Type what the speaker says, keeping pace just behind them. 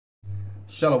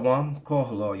Shalom,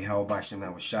 Kohalo, Yahweh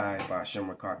Bashem Shai,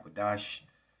 Bashem Rakak Badash.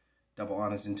 Double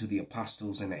honors into the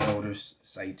apostles and the elders.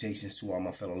 Salutations to all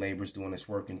my fellow laborers doing this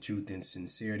work in truth and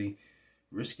sincerity,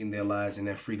 risking their lives and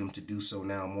their freedom to do so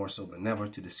now more so than ever.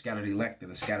 To the scattered elect that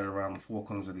are scattered around the four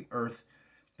corners of the earth,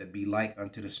 that be like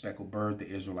unto the speckled bird, the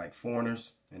Israelite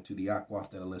foreigners, and to the Akwaf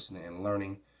that are listening and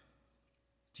learning.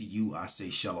 To you, I say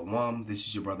Shalom. This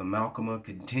is your brother Malcolm,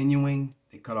 continuing.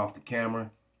 They cut off the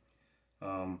camera.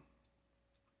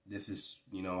 This is,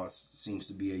 it seems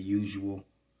to be a usual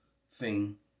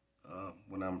thing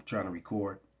when I'm trying to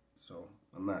record. So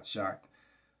I'm not shocked.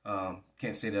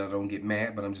 Can't say that I don't get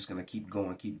mad, but I'm just going to keep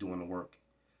going, keep doing the work.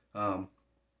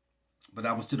 But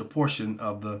I was to the portion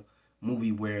of the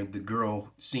movie where the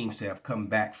girl seems to have come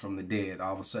back from the dead.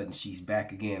 All of a sudden, she's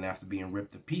back again after being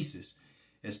ripped to pieces.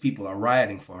 As people are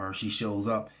rioting for her, she shows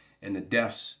up, and the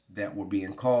deaths that were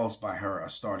being caused by her are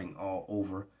starting all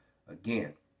over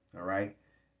again. All right.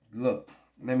 Look,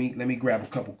 let me grab a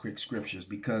couple quick scriptures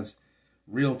because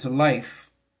real to life,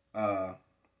 the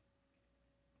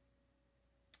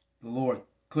Lord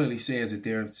clearly says that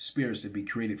there are spirits that be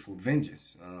created for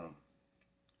vengeance. Let me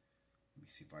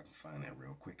see if I can find that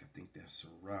real quick. I think that's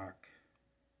Sirach.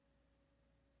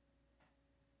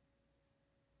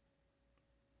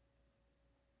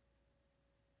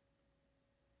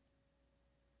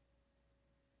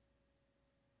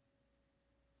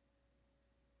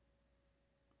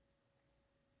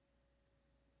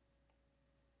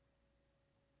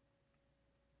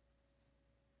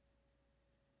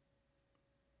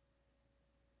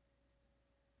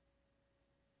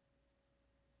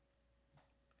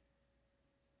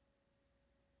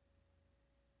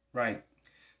 Right.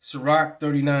 Sirach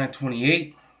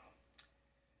 39:28.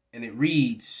 And it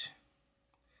reads,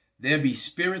 there be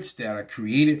spirits that are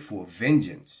created for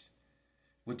vengeance,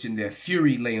 which in their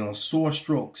fury lay on sore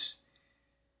strokes.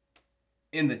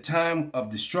 In the time of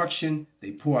destruction,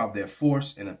 they pour out their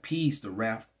force and appease the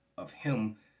wrath of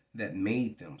him that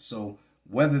made them. So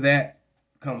whether that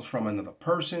comes from another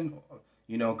person,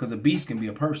 because a beast can be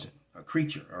a person, a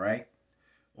creature, all right?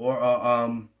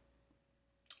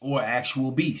 Or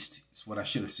actual beast. That's what I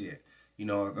should have said.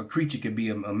 A creature could be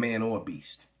a man or a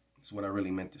beast. That's what I really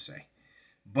meant to say.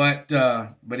 But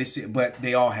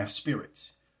they all have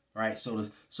spirits, right? So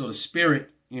the spirit,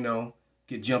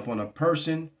 could jump on a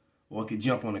person or it could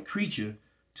jump on a creature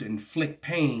to inflict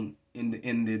pain in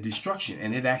the destruction,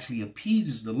 and it actually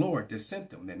appeases the Lord that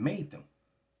sent them, that made them.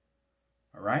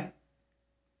 All right.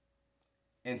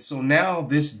 And so now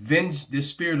this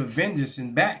spirit of vengeance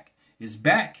is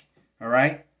back. All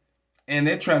right. And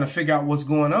they're trying to figure out what's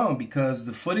going on because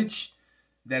the footage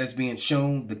that is being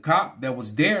shown, the cop that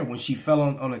was there when she fell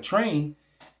on a train,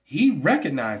 he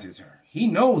recognizes her. He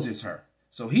knows it's her.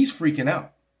 So he's freaking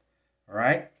out. All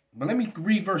right. But let me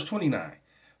read verse 29.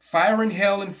 Fire and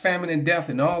hell and famine and death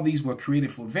and all these were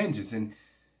created for vengeance. And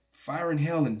fire and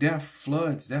hell and death,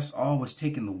 floods, that's all what's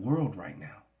taking the world right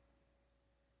now.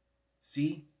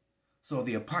 See? So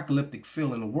the apocalyptic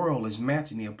feel in the world is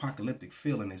matching the apocalyptic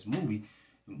feel in this movie,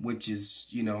 which is,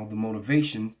 the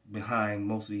motivation behind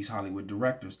most of these Hollywood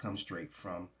directors comes straight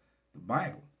from the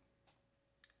Bible,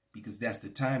 because that's the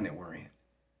time that we're in.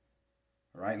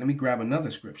 All right, let me grab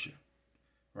another scripture.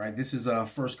 All right, this is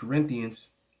 1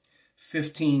 Corinthians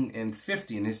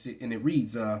 15:50, and it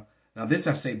reads, now this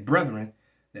I say, brethren,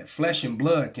 that flesh and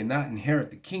blood cannot inherit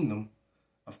the kingdom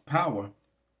of power,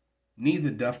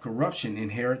 neither doth corruption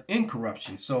inherit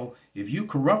incorruption. So if you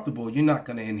corruptible, you're not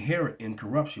going to inherit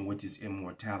incorruption, which is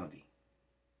immortality.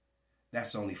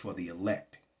 That's only for the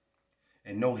elect.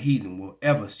 And no heathen will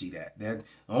ever see that. That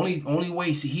only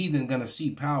way heathen going to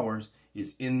see powers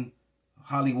is in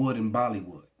Hollywood and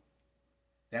Bollywood.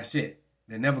 That's it.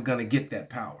 They're never going to get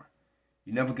that power.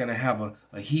 You're never going to have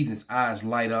a heathen's eyes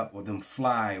light up or them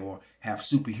fly or have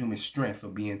superhuman strength or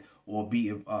be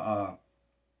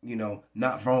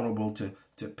not vulnerable to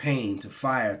pain, to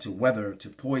fire, to weather, to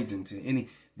poison, to any.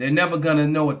 They're never going to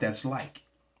know what that's like.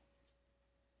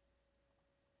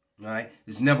 All right?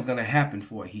 It's never going to happen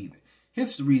for a heathen.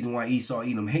 Hence the reason why Esau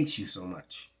Edom hates you so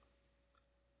much.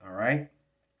 All right?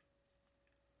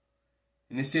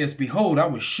 And it says, behold, I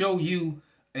will show you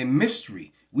a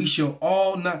mystery. We shall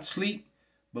all not sleep,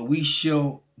 but we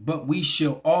shall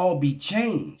all be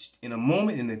changed in a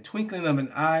moment, in the twinkling of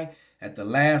an eye, at the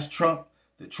last trump.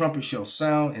 The trumpet shall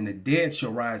sound, and the dead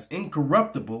shall rise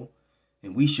incorruptible,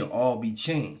 and we shall all be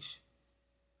changed.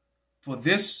 For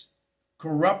this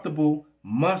corruptible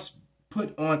must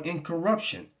put on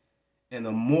incorruption, and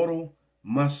the mortal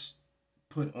must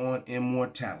put on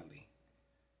immortality.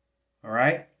 All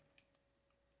right?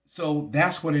 So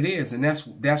that's what it is, and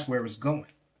that's where it's going.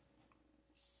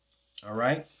 All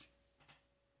right.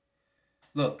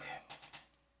 Look,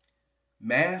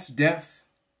 mass death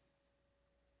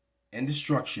and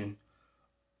destruction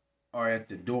are at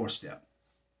the doorstep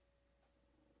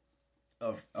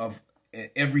of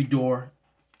every door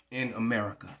in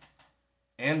America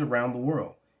and around the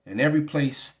world, and every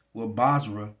place where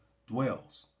Basra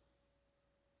dwells.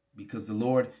 Because the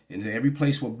Lord, in every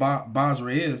place where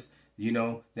Basra is, you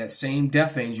know, that same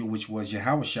death angel, which was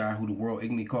Yahushua, who the world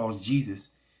ignorantly calls Jesus,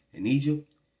 in Egypt,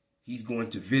 he's going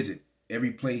to visit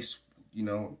every place, you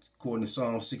know, according to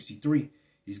Psalm 63,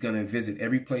 he's going to visit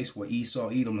every place where Esau,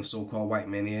 Edom, the so-called white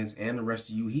man is, and the rest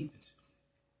of you heathens.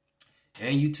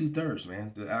 And you 2/3,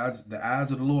 man. The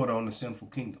eyes of the Lord are on the sinful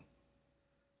kingdom.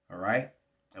 All right?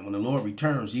 And when the Lord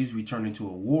returns, he's returning to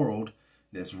a world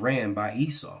that's ran by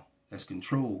Esau, that's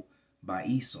controlled by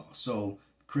Esau. So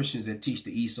Christians that teach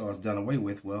that Esau is done away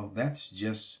with, well, that's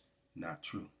just not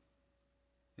true.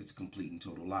 It's a complete and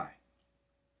total lie.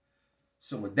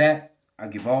 So with that, I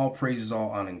give all praises,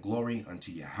 all honor, and glory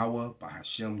unto Yahweh,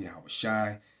 Bahashem, Yahweh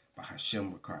Shai,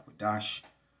 Bahashem, Rakakwadash,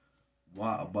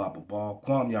 Wa Abba Babal,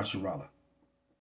 Kwam Yasharala.